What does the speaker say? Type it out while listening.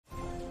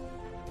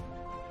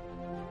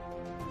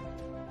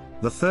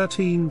The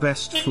 13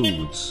 best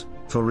foods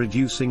for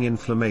reducing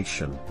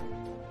inflammation.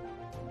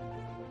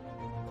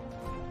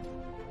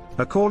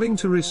 According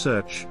to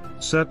research,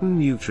 certain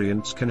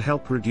nutrients can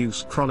help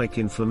reduce chronic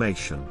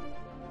inflammation.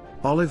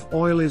 Olive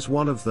oil is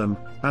one of them,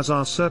 as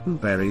are certain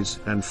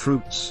berries and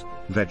fruits,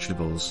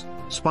 vegetables,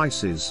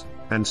 spices,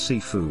 and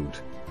seafood.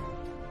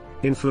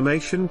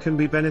 Inflammation can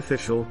be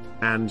beneficial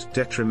and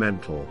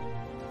detrimental.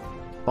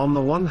 On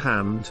the one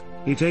hand,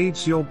 it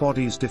aids your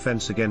body's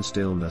defense against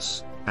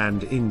illness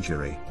and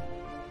injury.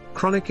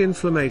 Chronic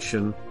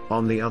inflammation,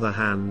 on the other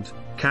hand,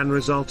 can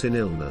result in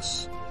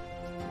illness.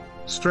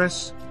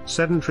 Stress,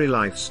 sedentary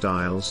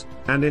lifestyles,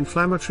 and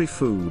inflammatory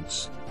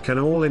foods can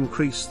all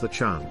increase the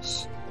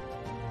chance.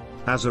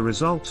 As a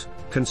result,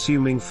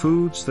 consuming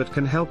foods that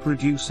can help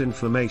reduce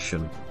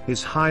inflammation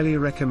is highly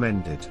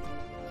recommended.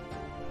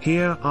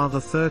 Here are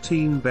the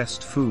 13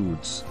 best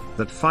foods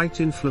that fight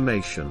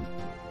inflammation.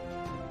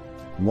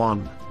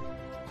 1.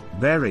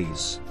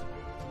 Berries.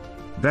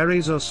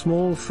 Berries are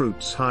small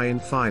fruits high in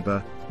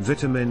fiber,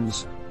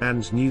 vitamins,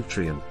 and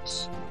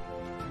nutrients.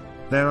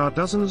 There are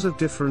dozens of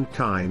different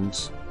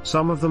kinds.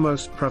 Some of the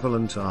most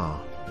prevalent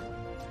are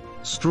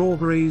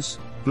strawberries,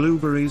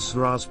 blueberries,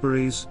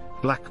 raspberries,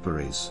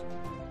 blackberries.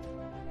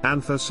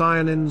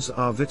 Anthocyanins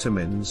are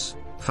vitamins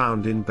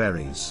found in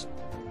berries.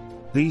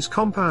 These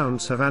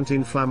compounds have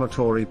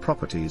anti-inflammatory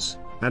properties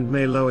and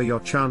may lower your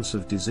chance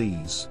of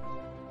disease.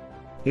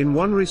 In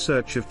one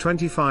research of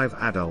 25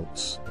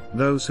 adults,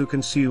 those who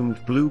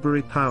consumed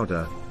blueberry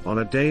powder on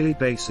a daily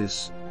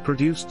basis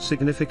produced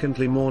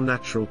significantly more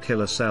natural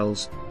killer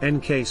cells,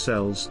 NK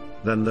cells,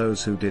 than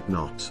those who did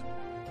not.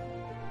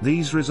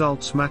 These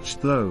results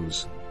matched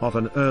those of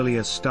an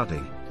earlier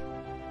study.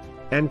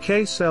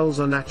 NK cells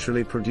are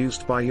naturally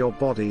produced by your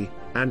body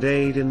and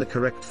aid in the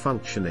correct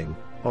functioning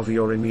of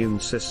your immune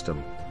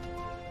system.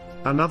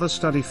 Another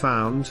study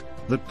found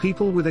that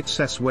people with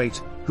excess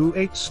weight who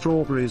ate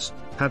strawberries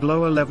had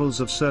lower levels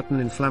of certain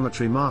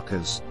inflammatory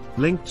markers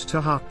linked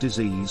to heart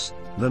disease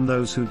than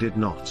those who did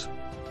not.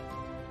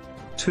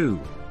 2.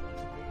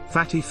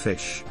 Fatty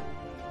fish.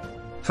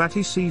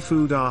 Fatty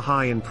seafood are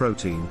high in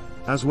protein,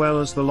 as well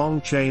as the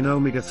long-chain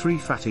omega-3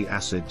 fatty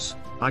acids,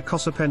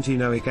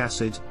 eicosapentaenoic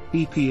acid,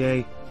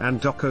 EPA,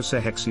 and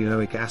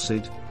docosahexaenoic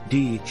acid,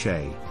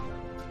 DHA.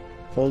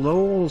 Although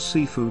all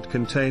seafood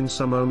contains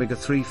some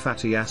omega-3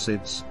 fatty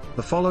acids,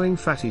 the following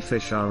fatty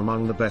fish are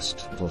among the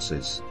best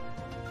sources.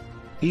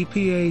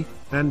 EPA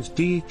and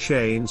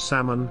DHA in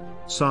salmon,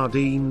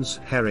 sardines,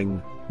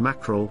 herring,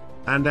 mackerel,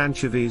 and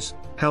anchovies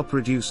help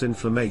reduce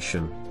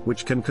inflammation,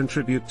 which can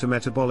contribute to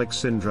metabolic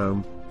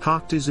syndrome,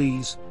 heart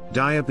disease,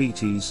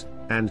 diabetes,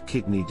 and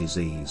kidney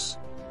disease.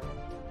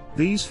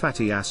 These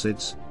fatty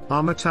acids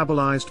are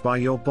metabolized by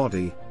your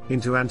body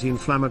into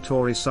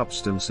anti-inflammatory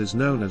substances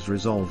known as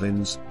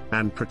resolvins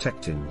and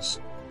protectins.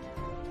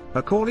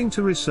 According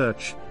to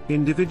research,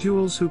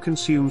 individuals who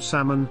consume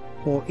salmon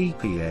or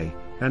EPA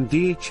and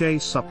DHA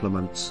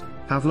supplements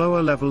have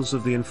lower levels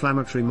of the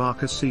inflammatory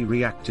marker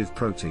C-reactive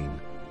protein,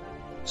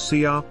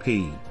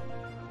 CRP.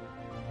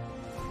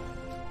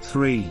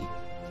 3.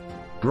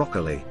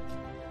 Broccoli.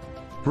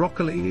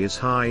 Broccoli is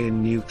high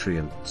in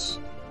nutrients.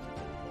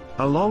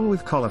 Along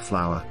with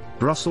cauliflower,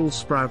 Brussels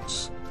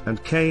sprouts,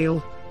 and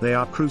kale, they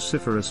are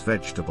cruciferous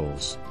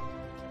vegetables.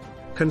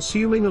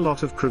 Consuming a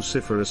lot of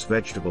cruciferous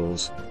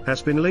vegetables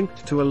has been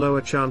linked to a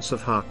lower chance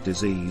of heart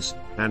disease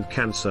and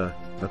cancer,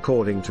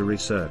 according to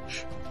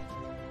research.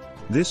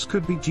 This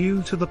could be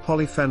due to the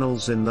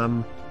polyphenols in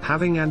them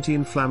having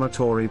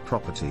anti-inflammatory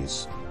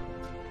properties.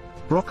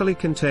 Broccoli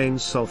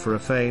contains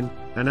sulforaphane,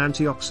 an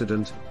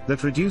antioxidant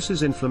that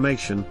reduces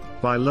inflammation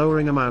by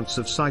lowering amounts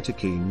of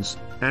cytokines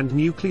and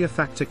nuclear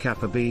factor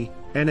kappa B,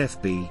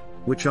 NFB,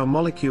 which are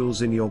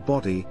molecules in your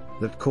body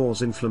that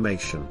cause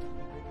inflammation.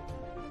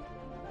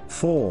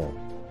 4.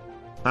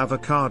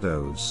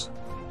 Avocados.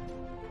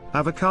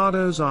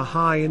 Avocados are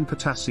high in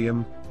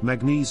potassium,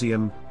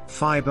 magnesium,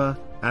 fiber,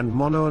 and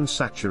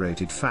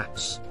monounsaturated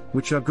fats,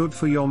 which are good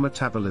for your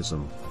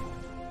metabolism.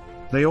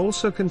 They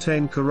also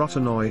contain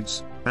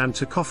carotenoids and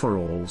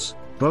tocopherols,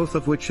 both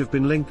of which have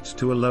been linked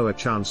to a lower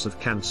chance of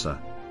cancer.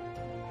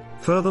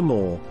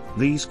 Furthermore,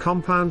 these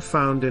compounds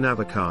found in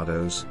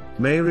avocados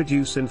may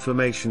reduce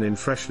inflammation in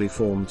freshly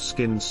formed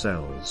skin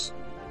cells.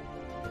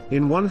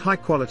 In one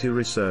high-quality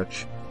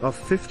research of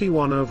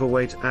 51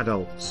 overweight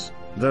adults,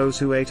 those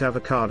who ate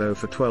avocado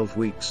for 12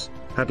 weeks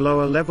had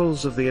lower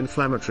levels of the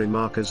inflammatory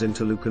markers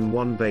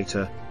interleukin-1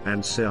 beta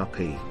and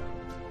CRP.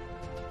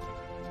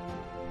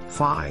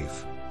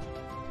 5.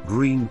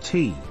 Green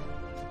tea.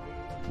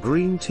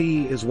 Green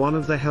tea is one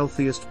of the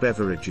healthiest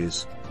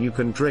beverages you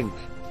can drink,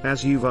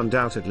 as you've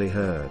undoubtedly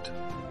heard.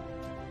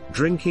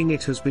 Drinking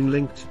it has been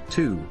linked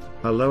to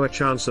a lower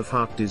chance of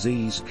heart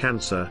disease,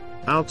 cancer,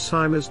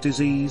 Alzheimer's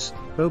disease,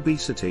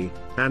 obesity,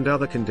 and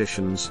other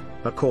conditions,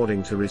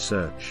 according to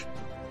research.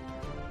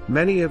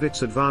 Many of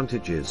its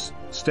advantages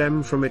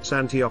stem from its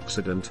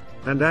antioxidant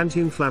and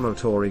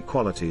anti-inflammatory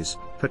qualities,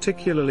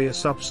 particularly a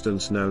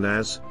substance known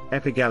as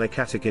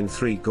epigallocatechin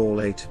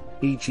 3-gallate,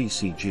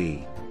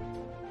 EGCG.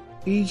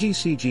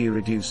 EGCG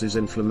reduces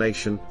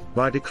inflammation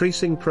by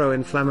decreasing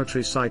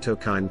pro-inflammatory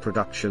cytokine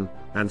production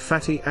and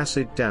fatty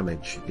acid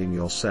damage in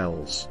your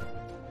cells.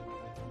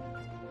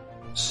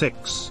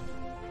 6.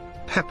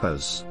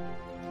 Peppers.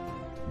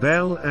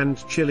 Bell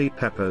and chili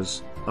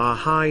peppers are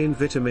high in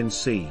vitamin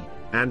C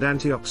and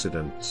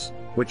antioxidants,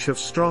 which have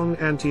strong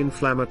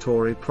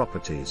anti-inflammatory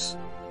properties.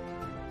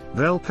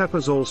 Bell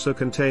peppers also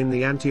contain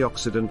the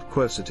antioxidant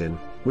quercetin,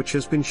 which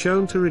has been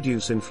shown to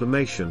reduce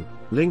inflammation,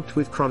 linked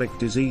with chronic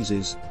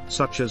diseases,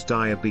 such as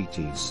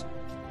diabetes.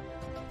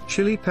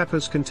 Chili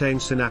peppers contain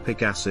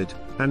synapic acid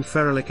and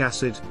ferulic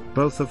acid,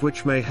 both of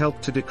which may help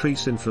to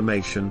decrease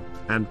inflammation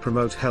and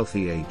promote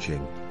healthy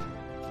aging.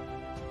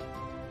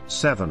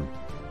 7.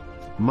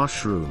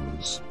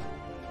 Mushrooms.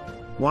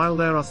 While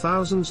there are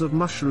thousands of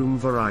mushroom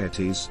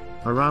varieties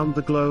around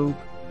the globe,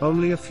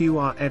 only a few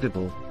are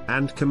edible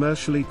and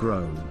commercially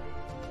grown.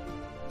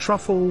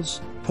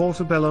 Truffles,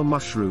 portobello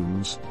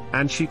mushrooms,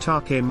 and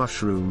shiitake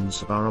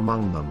mushrooms are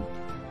among them.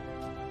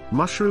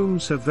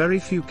 Mushrooms have very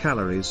few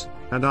calories,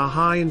 and are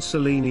high in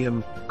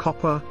selenium,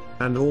 copper,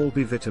 and all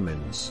B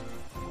vitamins.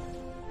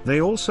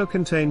 They also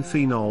contain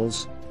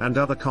phenols, and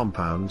other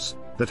compounds,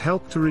 that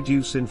help to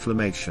reduce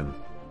inflammation.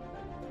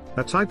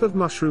 A type of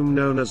mushroom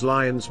known as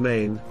lion's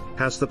mane,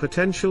 has the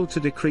potential to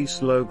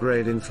decrease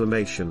low-grade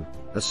inflammation,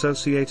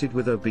 associated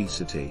with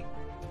obesity.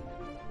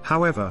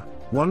 However,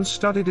 one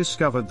study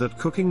discovered that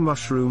cooking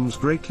mushrooms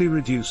greatly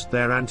reduced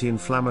their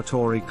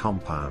anti-inflammatory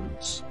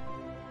compounds.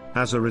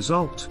 As a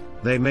result,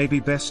 they may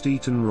be best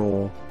eaten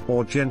raw,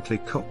 or gently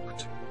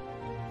cooked.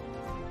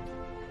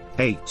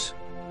 8.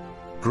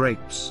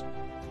 Grapes.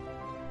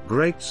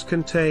 Grapes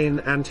contain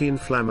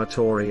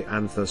anti-inflammatory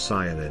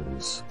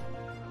anthocyanins.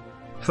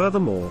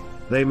 Furthermore,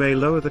 they may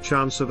lower the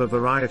chance of a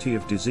variety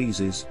of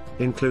diseases,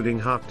 including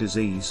heart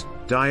disease,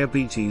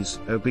 diabetes,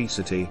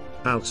 obesity,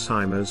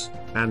 Alzheimer's,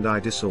 and eye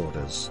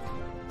disorders.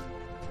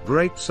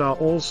 Grapes are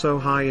also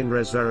high in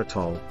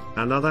resveratrol,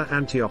 another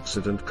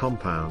antioxidant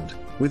compound,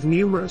 with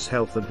numerous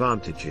health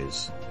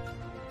advantages.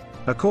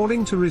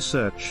 According to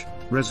research,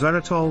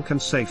 resveratrol can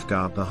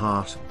safeguard the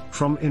heart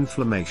from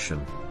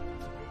inflammation.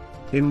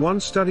 In one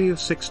study of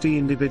 60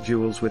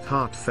 individuals with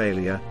heart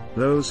failure,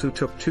 those who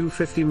took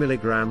 250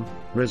 mg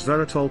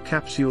resveratrol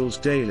capsules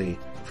daily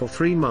for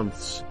 3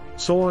 months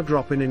saw a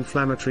drop in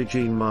inflammatory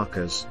gene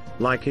markers,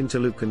 like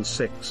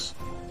interleukin-6.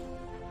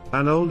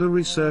 An older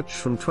research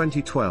from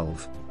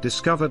 2012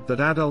 discovered that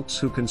adults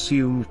who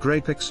consumed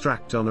grape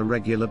extract on a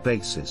regular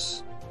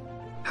basis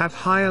had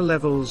higher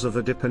levels of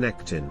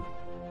adiponectin.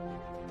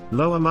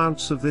 Low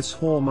amounts of this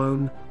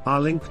hormone are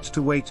linked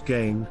to weight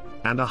gain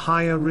and a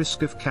higher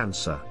risk of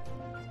cancer.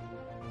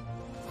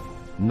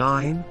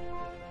 9.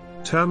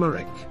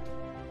 Turmeric.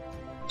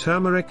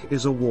 Turmeric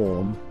is a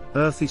warm,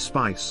 earthy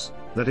spice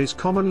that is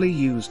commonly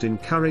used in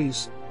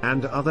curries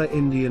and other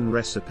Indian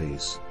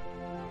recipes.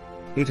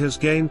 It has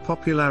gained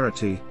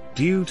popularity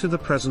due to the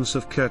presence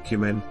of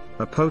curcumin,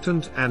 a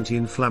potent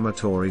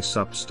anti-inflammatory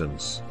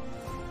substance.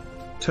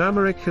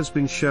 Turmeric has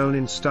been shown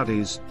in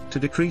studies to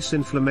decrease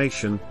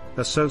inflammation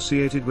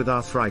associated with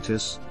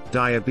arthritis,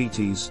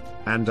 diabetes,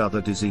 and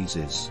other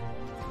diseases.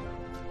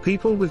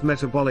 People with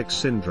metabolic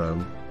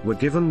syndrome were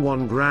given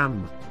 1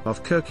 gram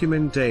of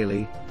curcumin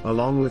daily,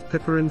 along with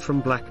piperine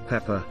from black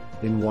pepper,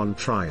 in one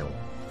trial.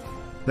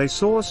 They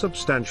saw a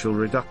substantial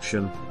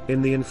reduction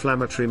in the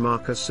inflammatory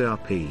marker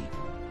CRP.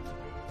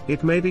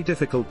 It may be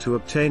difficult to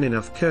obtain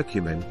enough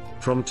curcumin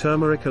from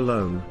turmeric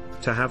alone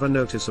to have a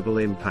noticeable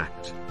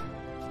impact.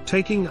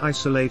 Taking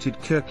isolated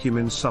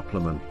curcumin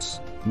supplements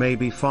may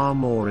be far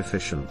more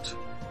efficient.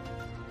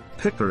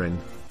 Piperine,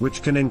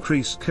 which can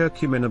increase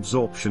curcumin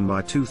absorption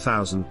by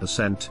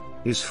 2000%,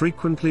 is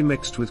frequently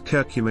mixed with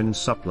curcumin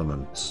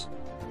supplements.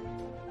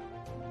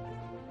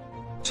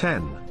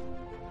 10.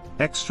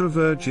 Extra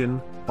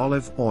virgin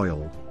olive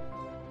oil.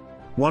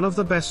 One of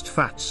the best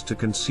fats to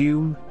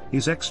consume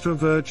is extra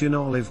virgin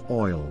olive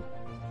oil.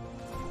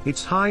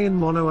 It's high in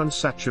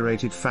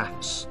monounsaturated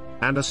fats,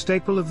 and a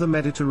staple of the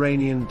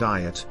Mediterranean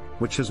diet,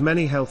 which has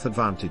many health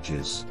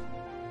advantages.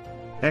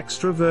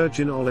 Extra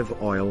virgin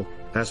olive oil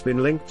has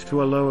been linked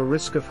to a lower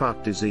risk of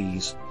heart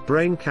disease,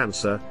 brain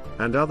cancer,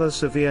 and other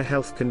severe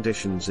health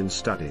conditions in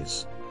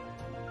studies.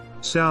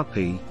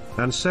 CRP,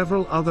 and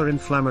several other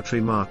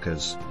inflammatory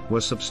markers,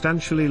 were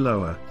substantially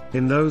lower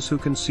in those who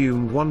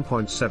consumed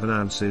 1.7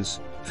 ounces,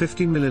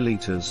 50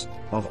 milliliters,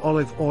 of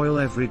olive oil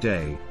every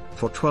day,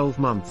 for 12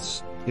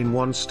 months, in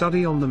one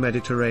study on the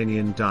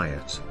Mediterranean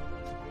diet.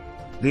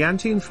 The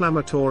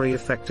anti-inflammatory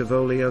effect of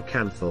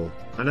oleocanthal,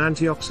 an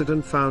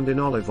antioxidant found in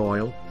olive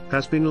oil,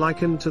 has been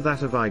likened to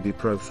that of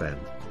ibuprofen.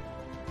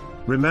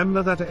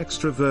 Remember that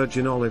extra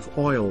virgin olive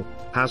oil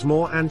has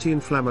more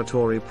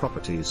anti-inflammatory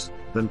properties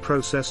than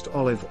processed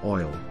olive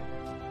oil.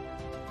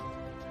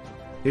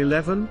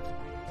 11.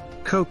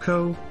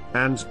 Cocoa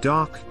and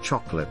dark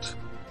chocolate.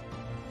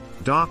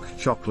 Dark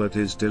chocolate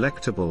is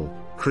delectable,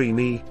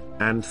 creamy,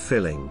 and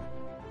filling.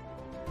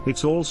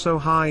 It's also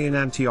high in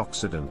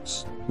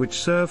antioxidants,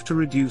 which serve to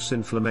reduce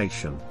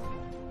inflammation.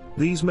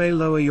 These may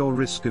lower your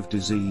risk of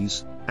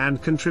disease,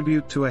 and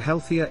contribute to a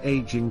healthier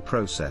aging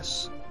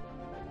process.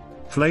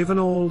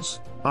 Flavonols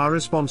are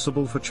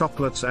responsible for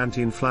chocolate's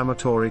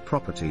anti-inflammatory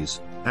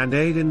properties, and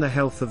aid in the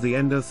health of the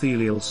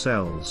endothelial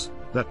cells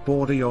that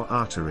border your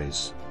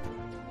arteries.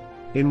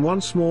 In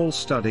one small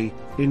study,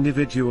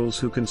 individuals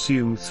who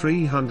consumed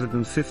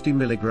 350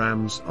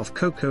 milligrams of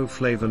cocoa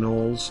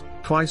flavonols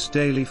twice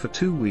daily for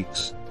 2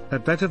 weeks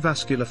had better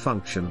vascular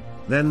function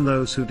than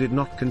those who did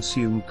not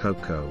consume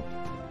cocoa.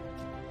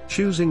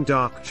 Choosing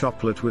dark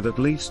chocolate with at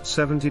least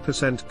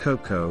 70%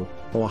 cocoa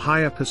or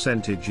higher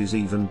percentage is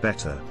even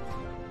better.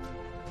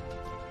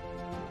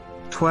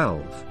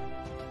 12.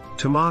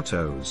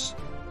 Tomatoes.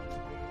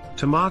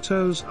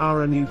 Tomatoes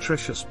are a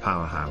nutritious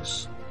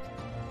powerhouse.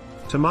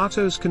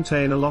 Tomatoes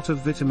contain a lot of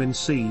vitamin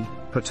C,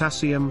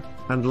 potassium,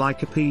 and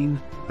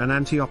lycopene, an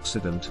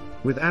antioxidant,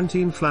 with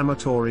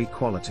anti-inflammatory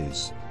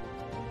qualities.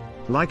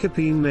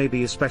 Lycopene may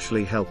be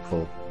especially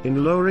helpful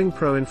in lowering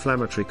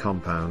pro-inflammatory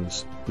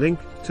compounds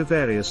linked to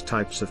various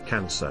types of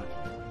cancer.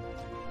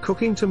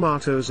 Cooking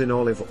tomatoes in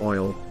olive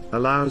oil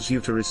allows you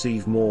to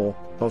receive more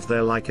of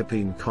their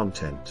lycopene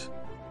content.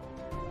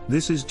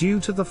 This is due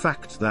to the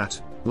fact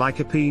that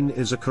lycopene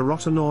is a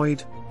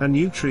carotenoid, a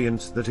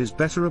nutrient that is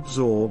better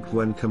absorbed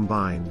when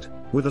combined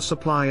with a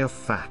supply of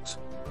fat.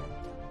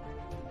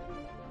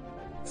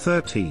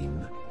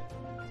 13.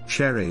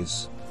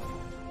 Cherries.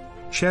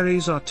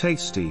 Cherries are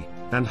tasty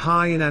and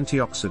high in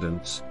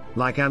antioxidants,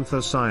 like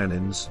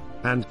anthocyanins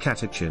and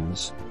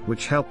catechins,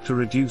 which help to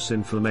reduce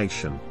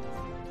inflammation.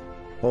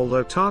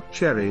 Although tart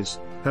cherries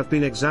have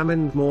been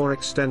examined more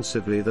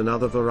extensively than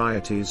other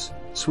varieties,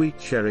 sweet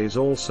cherries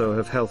also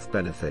have health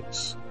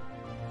benefits.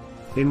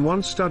 In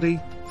one study,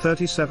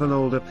 37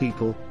 older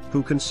people,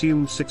 who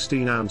consumed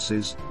 16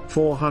 ounces,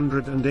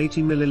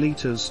 480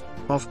 milliliters,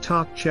 of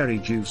tart cherry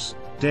juice,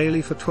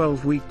 daily for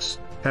 12 weeks,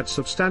 had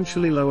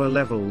substantially lower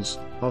levels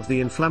of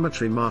the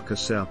inflammatory marker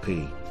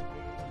CRP.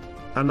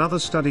 Another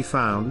study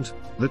found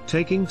that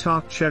taking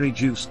tart cherry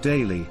juice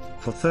daily,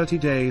 for 30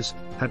 days,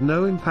 had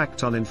no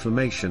impact on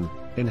inflammation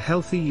in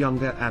healthy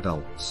younger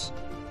adults.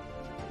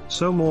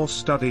 So more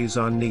studies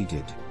are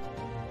needed.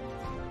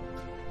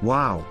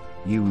 Wow,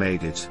 you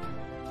made it.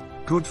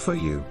 Good for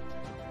you.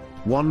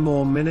 One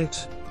more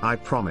minute, I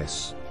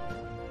promise.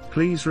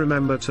 Please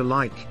remember to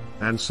like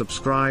and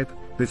subscribe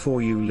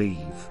before you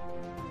leave.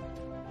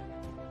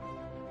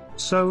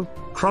 So,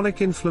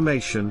 chronic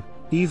inflammation,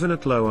 even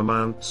at low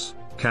amounts,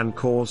 can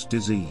cause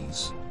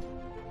disease.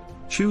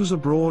 Choose a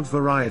broad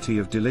variety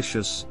of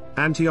delicious,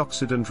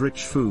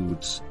 antioxidant-rich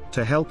foods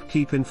to help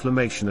keep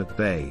inflammation at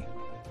bay.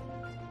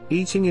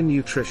 Eating a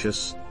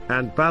nutritious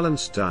and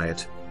balanced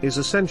diet is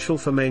essential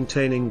for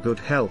maintaining good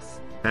health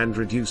and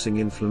reducing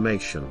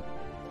inflammation.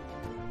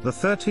 The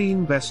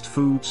 13 best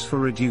foods for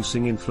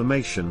reducing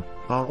inflammation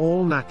are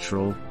all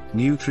natural,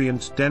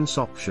 nutrient-dense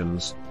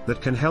options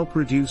that can help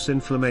reduce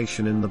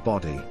inflammation in the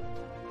body.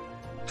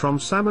 From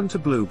salmon to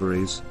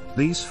blueberries,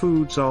 these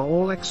foods are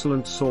all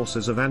excellent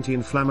sources of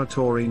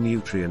anti-inflammatory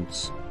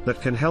nutrients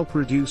that can help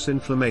reduce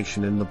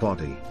inflammation in the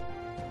body.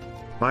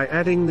 By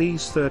adding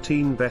these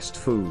 13 best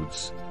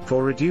foods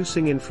for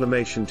reducing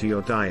inflammation to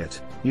your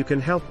diet, you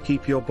can help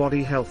keep your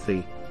body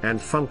healthy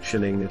and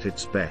functioning at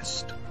its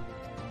best.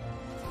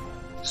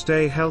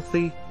 Stay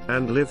healthy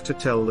and live to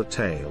tell the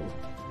tale.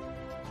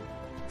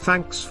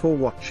 Thanks for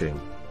watching.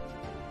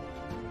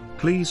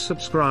 Please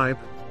subscribe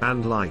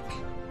and like.